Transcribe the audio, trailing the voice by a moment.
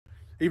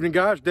Evening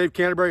guys, Dave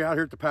Canterbury out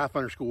here at the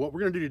Pathfinder School. What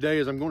we're going to do today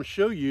is I'm going to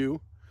show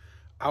you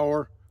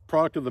our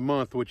product of the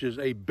month, which is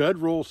a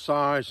bedroll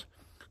size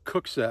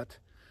cook set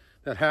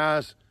that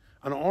has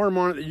an arm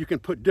on it that you can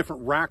put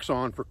different racks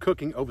on for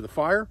cooking over the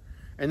fire,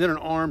 and then an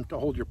arm to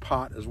hold your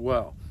pot as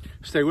well.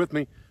 Stay with me,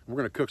 and we're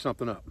going to cook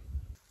something up.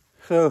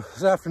 So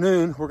this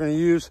afternoon, we're going to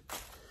use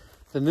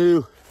the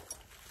new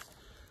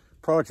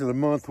product of the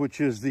month,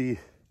 which is the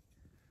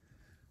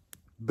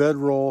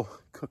Bedroll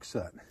Cook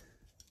Set.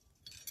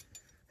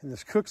 And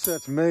this cook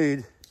set's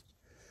made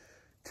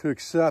to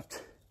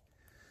accept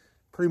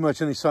pretty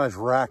much any size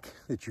rack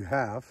that you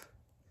have.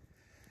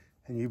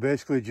 And you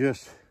basically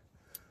just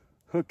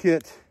hook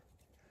it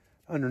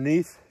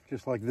underneath,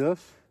 just like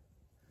this.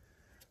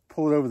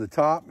 Pull it over the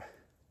top,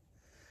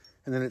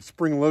 and then it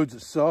spring loads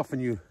itself,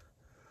 and you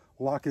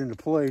lock it into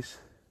place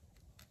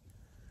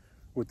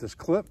with this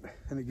clip,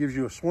 and it gives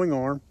you a swing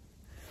arm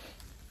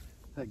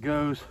that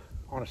goes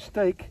on a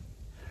stake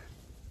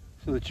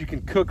so that you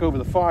can cook over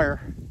the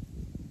fire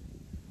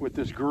with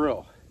this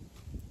grill.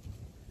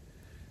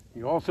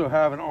 You also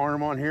have an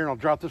arm on here, and I'll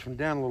drop this one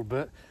down a little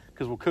bit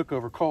because we'll cook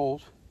over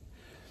coals.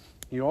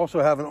 You also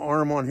have an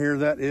arm on here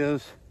that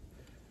is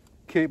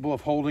capable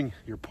of holding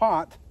your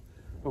pot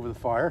over the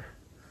fire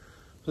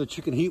so that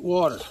you can heat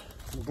water.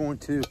 We're going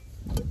to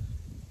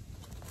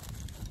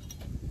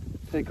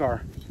take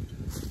our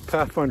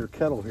Pathfinder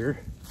kettle here.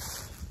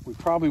 We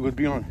probably would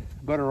be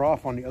better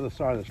off on the other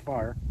side of this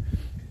fire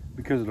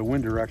because of the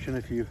wind direction.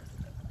 If you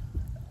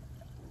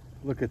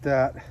look at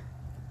that,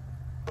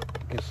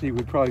 you can see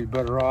we'd probably be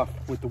better off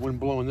with the wind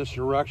blowing this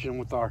direction.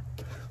 With our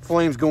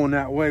flames going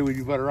that way, we'd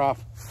be better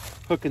off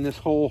hooking this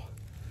whole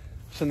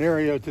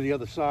scenario to the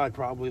other side,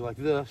 probably like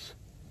this.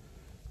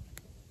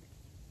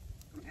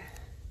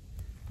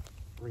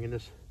 Bringing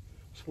this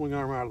swing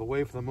arm out of the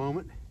way for the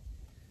moment.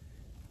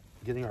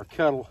 Getting our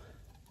kettle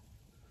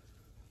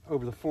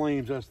over the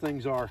flames as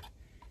things are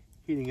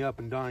heating up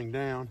and dying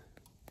down.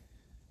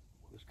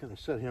 We'll just kind of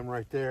set him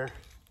right there.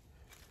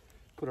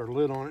 Put our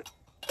lid on it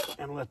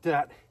and let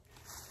that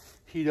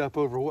heat up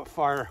over what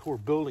fire we're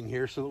building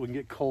here so that we can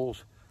get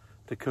coals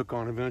to cook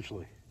on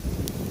eventually.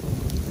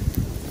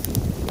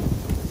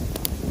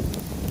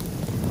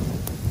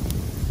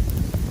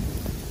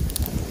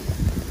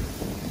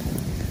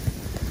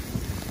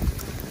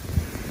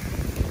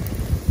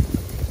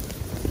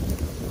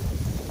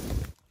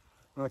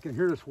 I can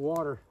hear this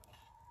water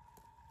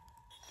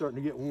starting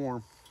to get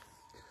warm.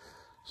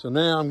 So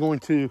now I'm going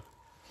to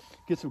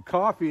get some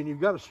coffee, and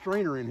you've got a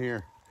strainer in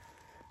here.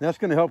 That's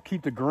going to help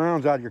keep the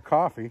grounds out of your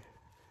coffee.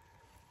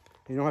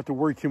 You don't have to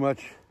worry too much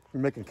if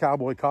you're making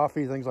cowboy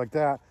coffee, things like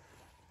that.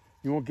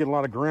 You won't get a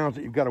lot of grounds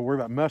that you've got to worry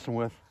about messing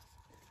with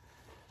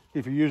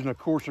if you're using a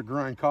coarser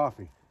grind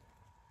coffee.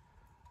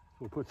 So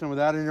we'll put some of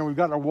that in there. We've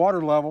got our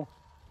water level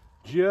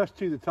just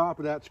to the top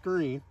of that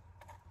screen,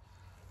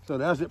 so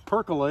that as it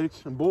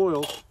percolates and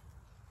boils,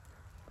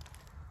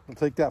 it'll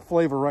take that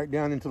flavor right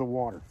down into the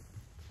water.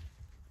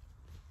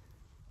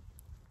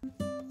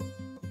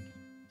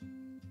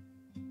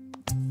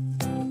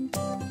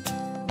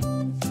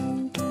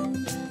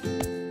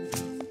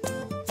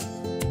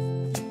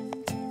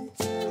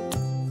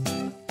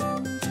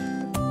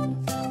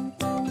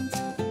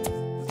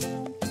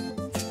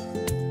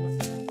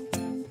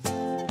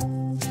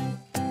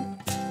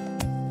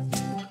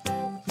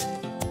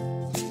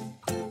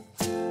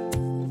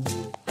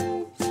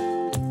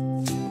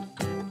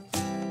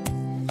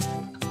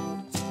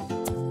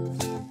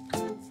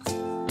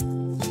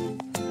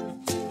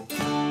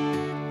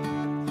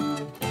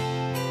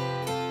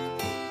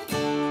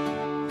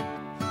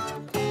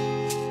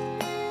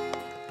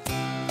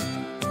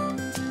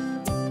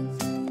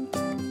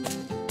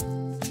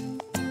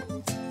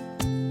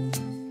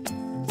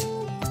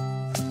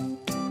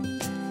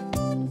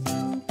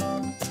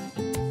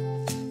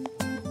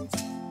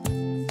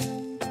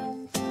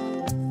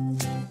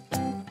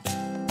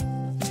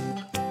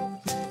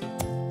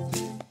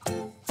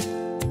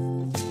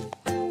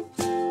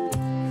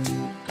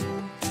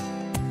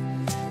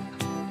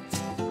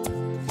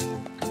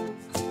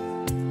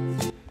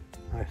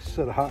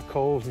 Set of hot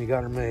coals and you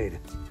got her made.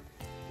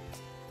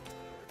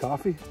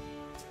 Coffee,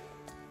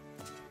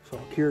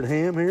 salt cured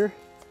ham here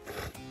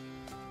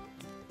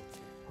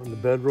on the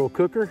bedroll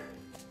cooker.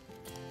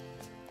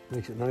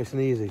 Makes it nice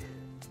and easy.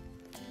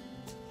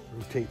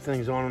 Rotate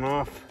things on and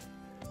off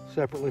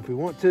separately if we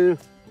want to,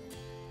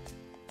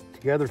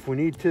 together if we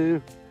need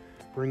to.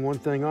 Bring one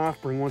thing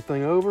off, bring one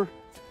thing over.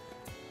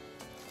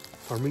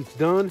 Our meat's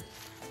done.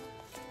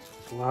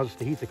 This allows us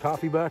to heat the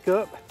coffee back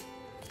up.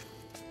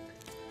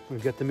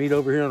 We've got the meat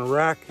over here on a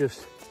rack,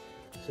 just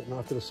sitting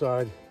off to the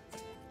side,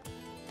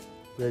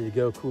 ready to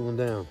go, cooling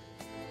down.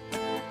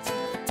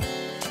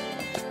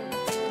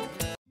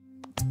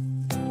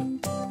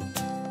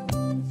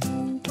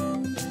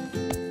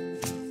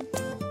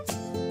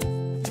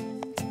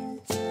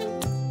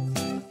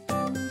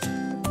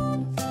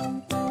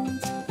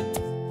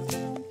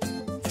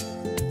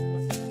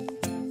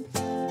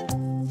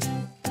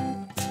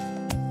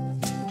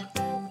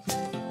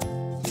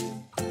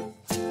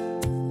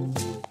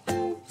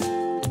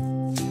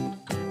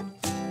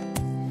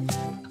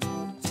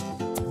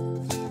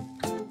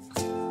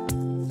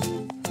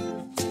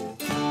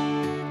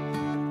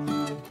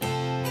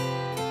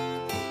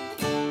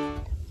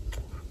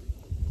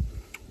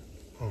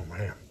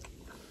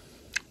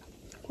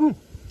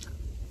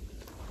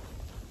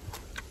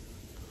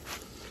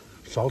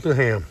 Salted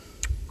ham.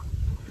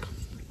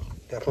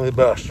 Definitely the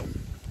best.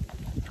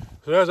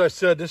 So as I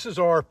said, this is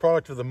our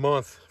product of the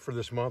month for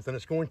this month, and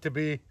it's going to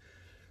be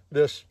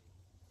this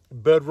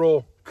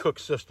Bedroll Cook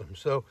system.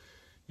 So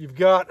you've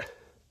got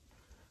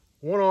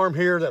one arm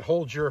here that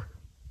holds your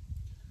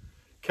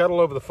kettle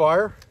over the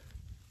fire,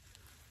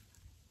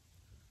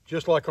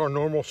 just like our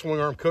normal swing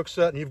arm cook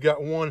set, and you've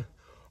got one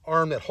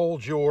arm that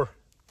holds your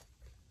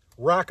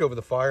rack over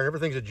the fire.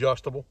 Everything's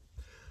adjustable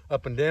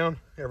up and down.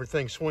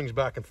 Everything swings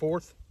back and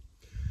forth,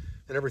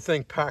 and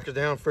everything packs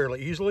down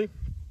fairly easily.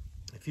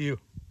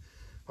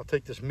 I'll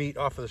take this meat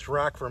off of this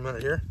rack for a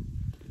minute here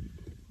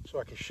so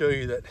I can show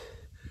you that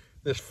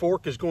this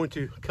fork is going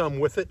to come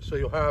with it. So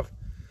you'll have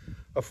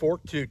a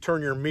fork to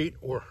turn your meat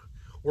or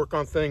work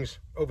on things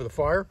over the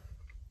fire.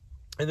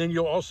 And then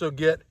you'll also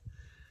get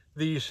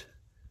these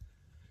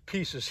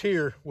pieces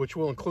here, which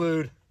will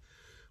include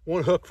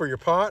one hook for your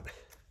pot,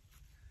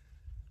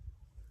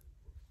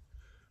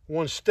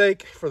 one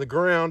stake for the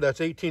ground that's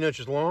 18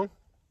 inches long.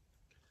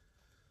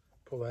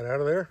 Pull that out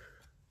of there.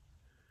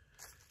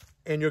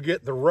 And you'll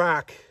get the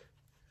rack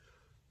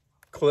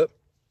clip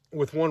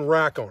with one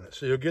rack on it.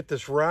 So you'll get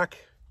this rack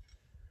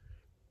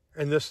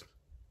and this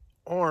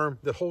arm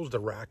that holds the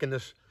rack. And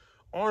this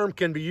arm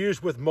can be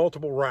used with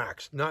multiple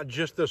racks, not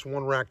just this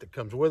one rack that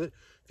comes with it.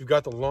 If you've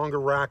got the longer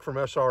rack from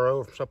SRO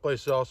or from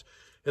someplace else,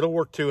 it'll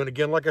work too. And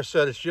again, like I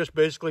said, it's just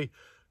basically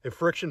a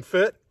friction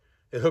fit.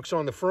 It hooks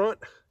on the front.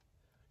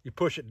 You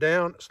push it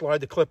down,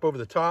 slide the clip over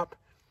the top,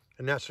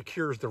 and that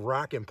secures the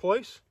rack in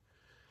place.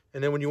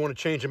 And then when you want to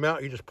change them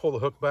out, you just pull the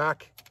hook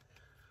back,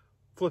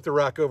 flip the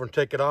rack over and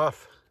take it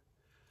off,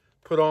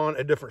 put on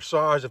a different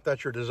size if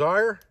that's your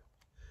desire,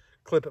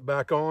 clip it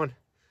back on,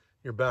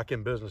 you're back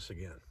in business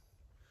again.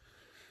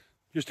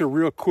 Just a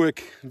real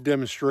quick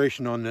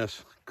demonstration on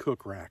this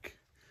cook rack.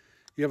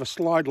 You have a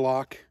slide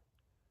lock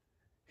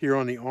here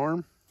on the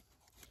arm.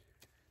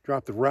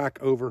 Drop the rack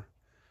over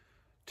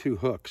 2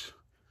 hooks.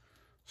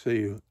 So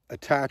you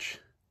attach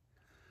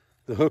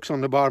the hooks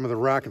on the bottom of the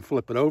rack and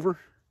flip it over.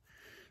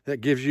 That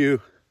gives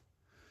you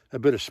a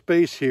bit of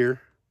space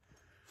here,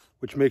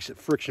 which makes it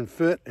friction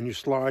fit, and you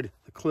slide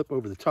the clip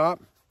over the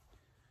top,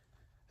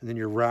 and then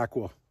your rack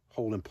will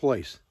hold in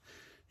place.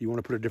 You want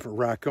to put a different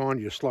rack on,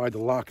 you slide the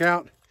lock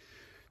out,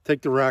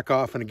 take the rack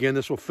off, and again,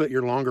 this will fit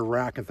your longer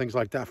rack and things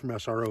like that from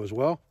SRO as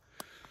well.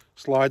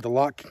 Slide the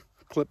lock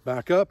clip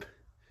back up,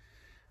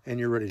 and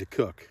you're ready to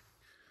cook.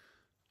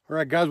 All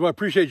right, guys, well, I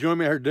appreciate you joining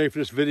me here today for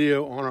this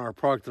video on our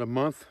product of the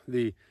month,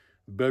 the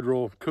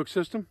Bedroll Cook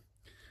System.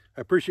 I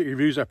appreciate your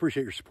views. I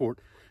appreciate your support.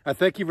 I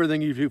thank you for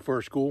everything you do for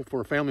our school, for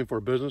our family, for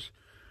our business,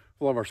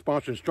 for all of our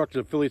sponsors, instructors,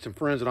 affiliates, and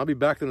friends. And I'll be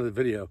back in the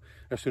video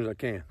as soon as I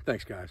can.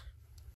 Thanks, guys.